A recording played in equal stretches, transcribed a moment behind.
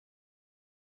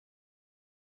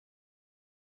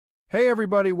Hey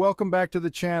everybody, welcome back to the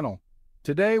channel.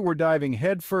 Today we're diving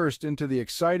headfirst into the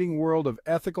exciting world of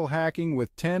ethical hacking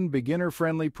with 10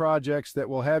 beginner-friendly projects that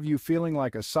will have you feeling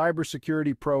like a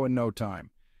cybersecurity pro in no time.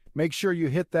 Make sure you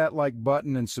hit that like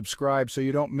button and subscribe so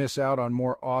you don't miss out on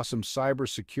more awesome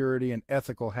cybersecurity and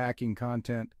ethical hacking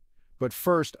content. But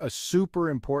first, a super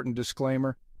important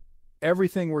disclaimer.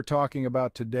 Everything we're talking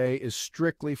about today is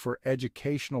strictly for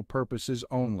educational purposes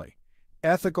only.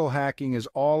 Ethical hacking is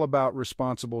all about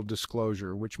responsible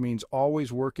disclosure, which means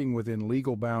always working within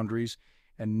legal boundaries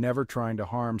and never trying to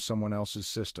harm someone else's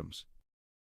systems.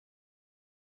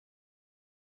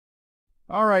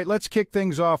 All right, let's kick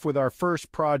things off with our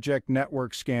first project,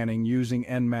 network scanning using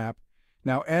Nmap.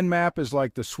 Now, Nmap is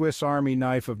like the Swiss Army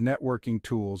knife of networking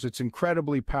tools. It's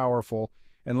incredibly powerful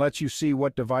and lets you see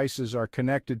what devices are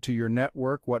connected to your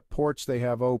network, what ports they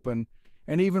have open,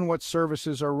 and even what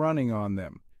services are running on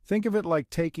them. Think of it like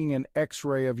taking an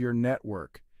X-ray of your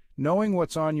network. Knowing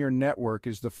what's on your network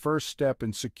is the first step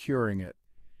in securing it.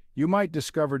 You might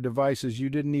discover devices you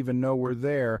didn't even know were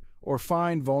there or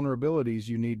find vulnerabilities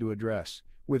you need to address.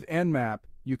 With Nmap,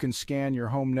 you can scan your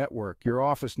home network, your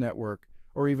office network,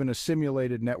 or even a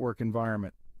simulated network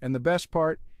environment. And the best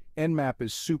part, Nmap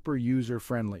is super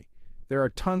user-friendly. There are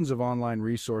tons of online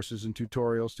resources and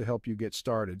tutorials to help you get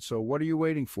started, so what are you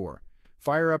waiting for?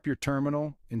 Fire up your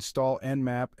terminal, install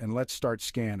Nmap, and let's start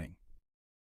scanning.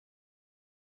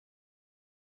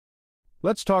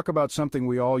 Let's talk about something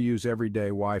we all use every day,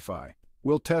 Wi-Fi.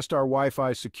 We'll test our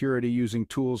Wi-Fi security using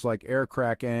tools like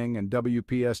AirCrackAng and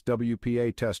WPS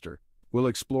WPA Tester. We'll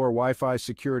explore Wi-Fi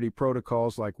security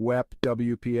protocols like WEP,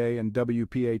 WPA, and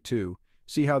WPA2,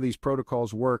 see how these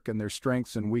protocols work and their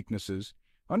strengths and weaknesses,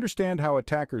 understand how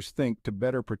attackers think to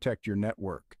better protect your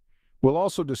network. We'll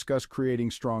also discuss creating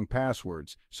strong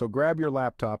passwords, so grab your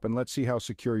laptop and let's see how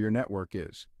secure your network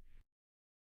is.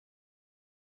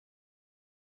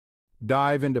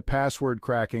 Dive into password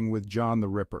cracking with John the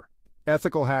Ripper.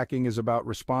 Ethical hacking is about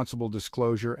responsible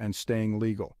disclosure and staying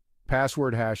legal.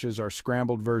 Password hashes are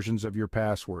scrambled versions of your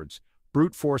passwords.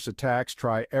 Brute force attacks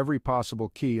try every possible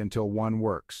key until one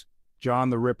works.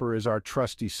 John the Ripper is our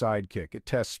trusty sidekick. It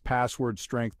tests password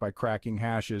strength by cracking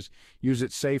hashes. Use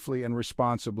it safely and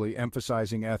responsibly,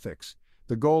 emphasizing ethics.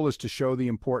 The goal is to show the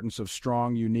importance of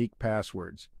strong, unique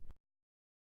passwords.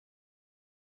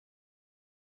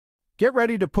 Get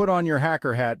ready to put on your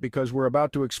hacker hat because we're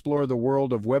about to explore the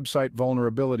world of website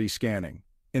vulnerability scanning.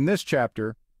 In this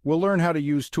chapter, we'll learn how to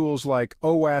use tools like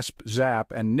OWASP,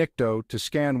 ZAP, and NICTO to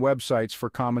scan websites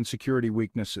for common security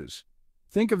weaknesses.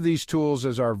 Think of these tools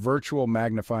as our virtual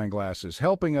magnifying glasses,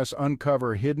 helping us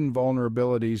uncover hidden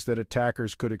vulnerabilities that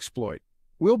attackers could exploit.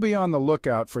 We'll be on the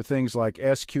lookout for things like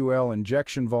SQL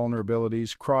injection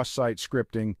vulnerabilities, cross-site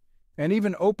scripting, and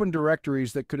even open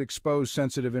directories that could expose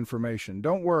sensitive information.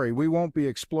 Don't worry, we won't be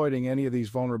exploiting any of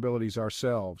these vulnerabilities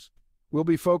ourselves. We'll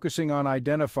be focusing on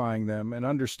identifying them and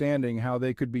understanding how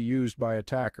they could be used by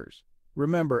attackers.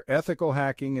 Remember, ethical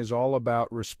hacking is all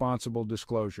about responsible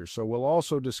disclosure, so we'll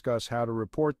also discuss how to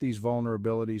report these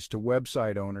vulnerabilities to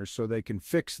website owners so they can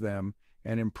fix them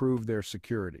and improve their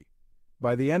security.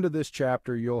 By the end of this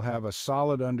chapter, you'll have a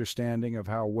solid understanding of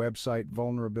how website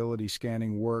vulnerability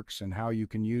scanning works and how you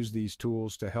can use these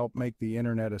tools to help make the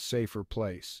internet a safer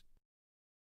place.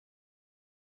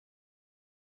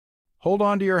 Hold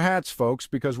on to your hats, folks,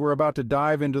 because we're about to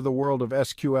dive into the world of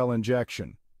SQL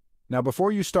injection. Now,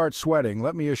 before you start sweating,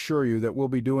 let me assure you that we'll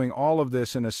be doing all of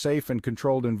this in a safe and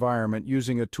controlled environment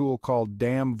using a tool called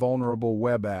Damn Vulnerable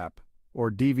Web App,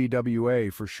 or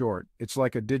DVWA for short. It's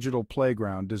like a digital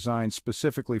playground designed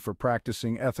specifically for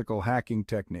practicing ethical hacking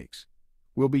techniques.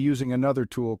 We'll be using another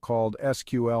tool called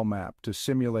SQL Map to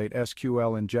simulate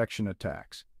SQL injection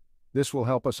attacks. This will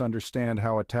help us understand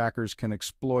how attackers can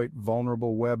exploit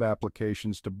vulnerable web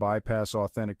applications to bypass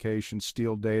authentication,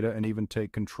 steal data, and even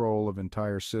take control of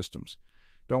entire systems.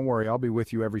 Don't worry, I'll be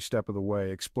with you every step of the way,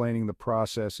 explaining the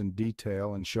process in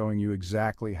detail and showing you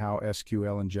exactly how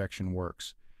SQL injection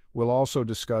works. We'll also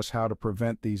discuss how to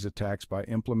prevent these attacks by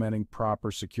implementing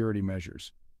proper security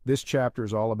measures. This chapter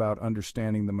is all about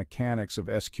understanding the mechanics of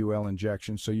SQL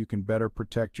injection so you can better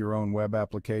protect your own web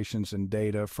applications and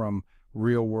data from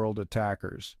real-world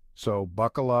attackers. So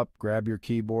buckle up, grab your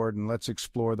keyboard, and let's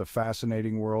explore the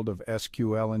fascinating world of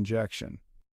SQL injection.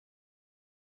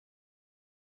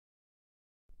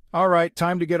 All right,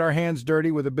 time to get our hands dirty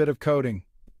with a bit of coding.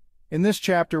 In this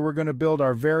chapter, we're going to build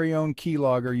our very own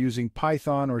keylogger using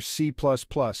Python or C++.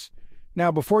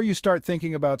 Now, before you start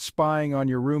thinking about spying on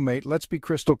your roommate, let's be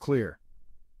crystal clear.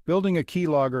 Building a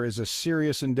keylogger is a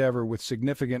serious endeavor with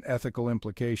significant ethical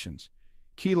implications.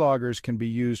 Keyloggers can be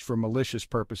used for malicious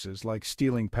purposes like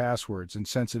stealing passwords and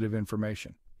sensitive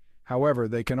information. However,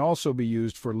 they can also be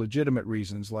used for legitimate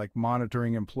reasons like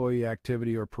monitoring employee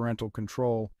activity or parental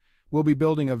control. We'll be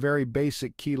building a very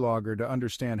basic keylogger to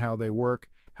understand how they work,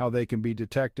 how they can be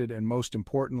detected, and most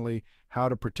importantly, how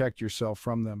to protect yourself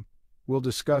from them. We'll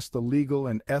discuss the legal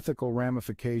and ethical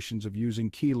ramifications of using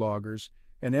keyloggers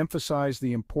and emphasize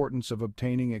the importance of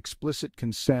obtaining explicit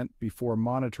consent before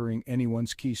monitoring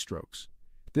anyone's keystrokes.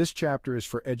 This chapter is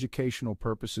for educational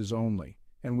purposes only,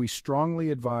 and we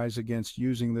strongly advise against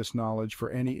using this knowledge for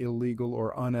any illegal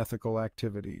or unethical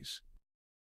activities.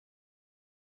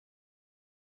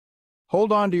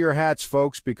 Hold on to your hats,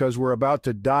 folks, because we're about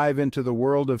to dive into the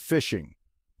world of phishing.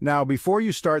 Now, before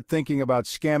you start thinking about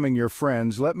scamming your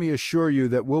friends, let me assure you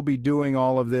that we'll be doing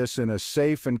all of this in a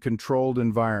safe and controlled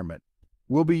environment.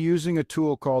 We'll be using a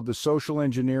tool called the Social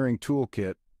Engineering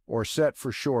Toolkit, or SET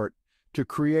for short, to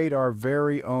create our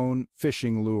very own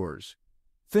phishing lures.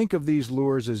 Think of these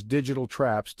lures as digital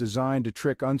traps designed to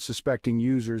trick unsuspecting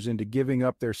users into giving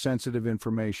up their sensitive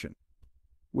information.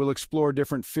 We'll explore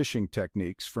different phishing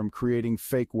techniques, from creating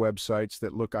fake websites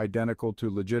that look identical to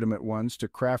legitimate ones to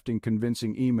crafting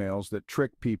convincing emails that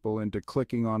trick people into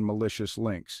clicking on malicious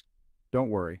links. Don't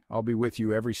worry, I'll be with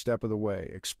you every step of the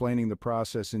way, explaining the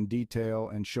process in detail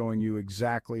and showing you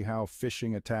exactly how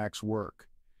phishing attacks work.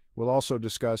 We'll also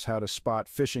discuss how to spot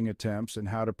phishing attempts and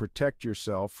how to protect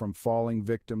yourself from falling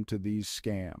victim to these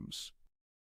scams.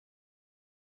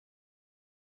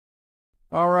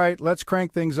 All right, let's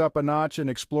crank things up a notch and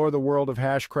explore the world of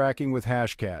hash cracking with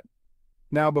Hashcat.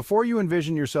 Now, before you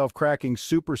envision yourself cracking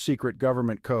super secret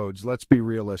government codes, let's be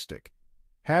realistic.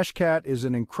 Hashcat is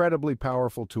an incredibly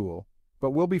powerful tool,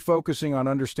 but we'll be focusing on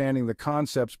understanding the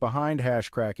concepts behind hash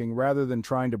cracking rather than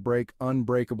trying to break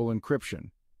unbreakable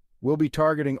encryption. We'll be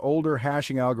targeting older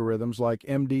hashing algorithms like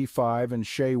MD5 and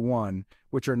SHA-1,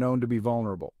 which are known to be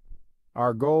vulnerable.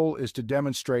 Our goal is to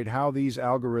demonstrate how these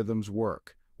algorithms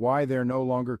work, why they're no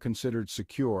longer considered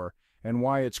secure, and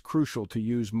why it's crucial to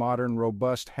use modern,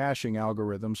 robust hashing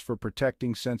algorithms for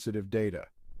protecting sensitive data.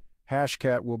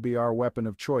 Hashcat will be our weapon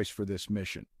of choice for this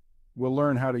mission. We'll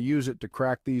learn how to use it to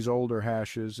crack these older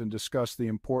hashes and discuss the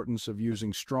importance of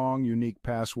using strong, unique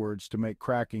passwords to make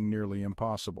cracking nearly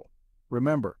impossible.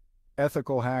 Remember,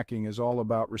 ethical hacking is all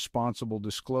about responsible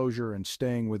disclosure and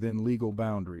staying within legal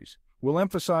boundaries. We'll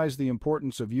emphasize the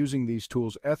importance of using these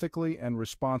tools ethically and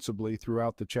responsibly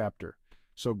throughout the chapter.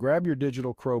 So grab your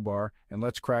digital crowbar and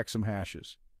let's crack some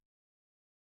hashes.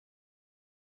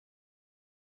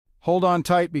 Hold on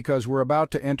tight because we're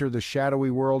about to enter the shadowy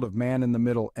world of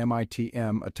man-in-the-middle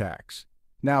MITM attacks.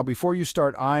 Now, before you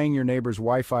start eyeing your neighbor's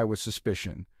Wi-Fi with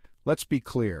suspicion, let's be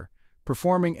clear.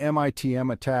 Performing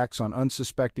MITM attacks on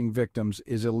unsuspecting victims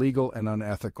is illegal and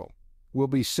unethical. We'll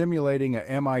be simulating a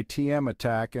MITM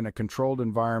attack in a controlled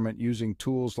environment using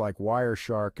tools like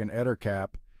Wireshark and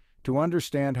Ettercap to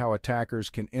understand how attackers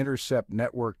can intercept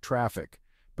network traffic,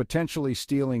 potentially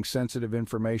stealing sensitive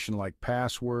information like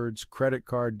passwords, credit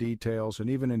card details,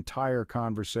 and even entire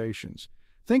conversations.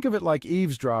 Think of it like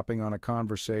eavesdropping on a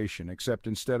conversation, except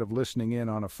instead of listening in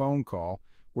on a phone call,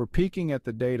 we're peeking at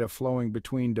the data flowing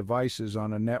between devices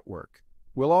on a network.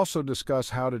 We'll also discuss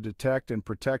how to detect and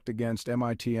protect against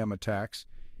MITM attacks,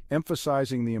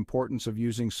 emphasizing the importance of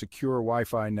using secure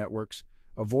Wi-Fi networks,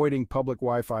 avoiding public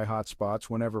Wi-Fi hotspots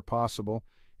whenever possible,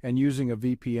 and using a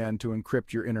VPN to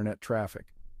encrypt your internet traffic.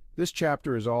 This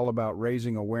chapter is all about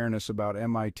raising awareness about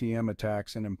MITM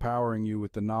attacks and empowering you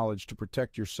with the knowledge to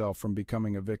protect yourself from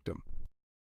becoming a victim.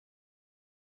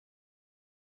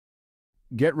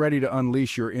 Get ready to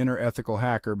unleash your inner ethical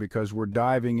hacker because we're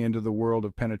diving into the world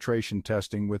of penetration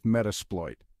testing with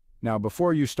Metasploit. Now,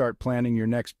 before you start planning your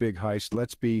next big heist,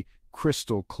 let's be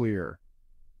crystal clear.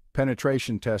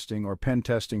 Penetration testing, or pen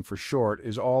testing for short,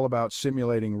 is all about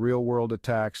simulating real-world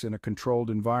attacks in a controlled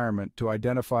environment to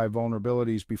identify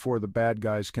vulnerabilities before the bad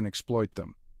guys can exploit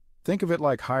them. Think of it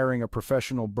like hiring a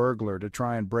professional burglar to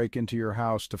try and break into your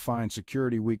house to find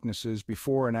security weaknesses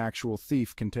before an actual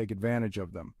thief can take advantage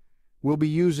of them. We'll be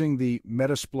using the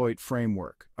Metasploit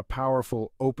framework, a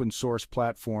powerful open-source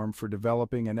platform for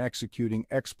developing and executing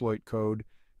exploit code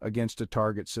against a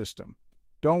target system.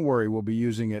 Don't worry, we'll be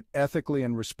using it ethically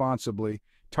and responsibly,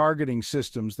 targeting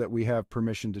systems that we have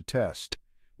permission to test.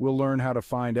 We'll learn how to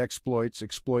find exploits,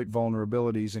 exploit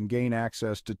vulnerabilities, and gain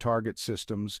access to target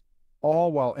systems,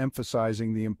 all while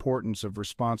emphasizing the importance of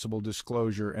responsible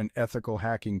disclosure and ethical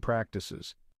hacking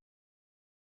practices.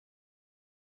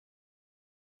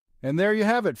 And there you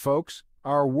have it, folks,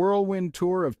 our whirlwind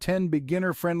tour of 10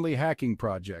 beginner-friendly hacking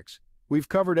projects. We've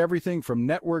covered everything from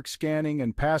network scanning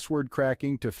and password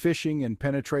cracking to phishing and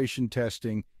penetration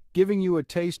testing, giving you a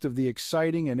taste of the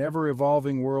exciting and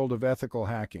ever-evolving world of ethical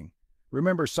hacking.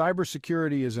 Remember,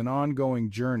 cybersecurity is an ongoing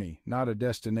journey, not a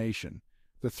destination.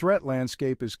 The threat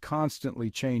landscape is constantly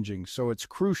changing, so it's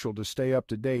crucial to stay up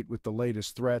to date with the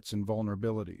latest threats and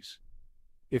vulnerabilities.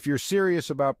 If you're serious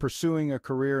about pursuing a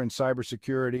career in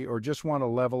cybersecurity or just want to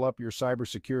level up your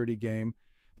cybersecurity game,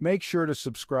 make sure to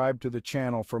subscribe to the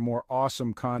channel for more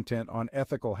awesome content on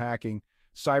ethical hacking,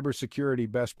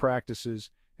 cybersecurity best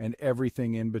practices, and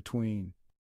everything in between.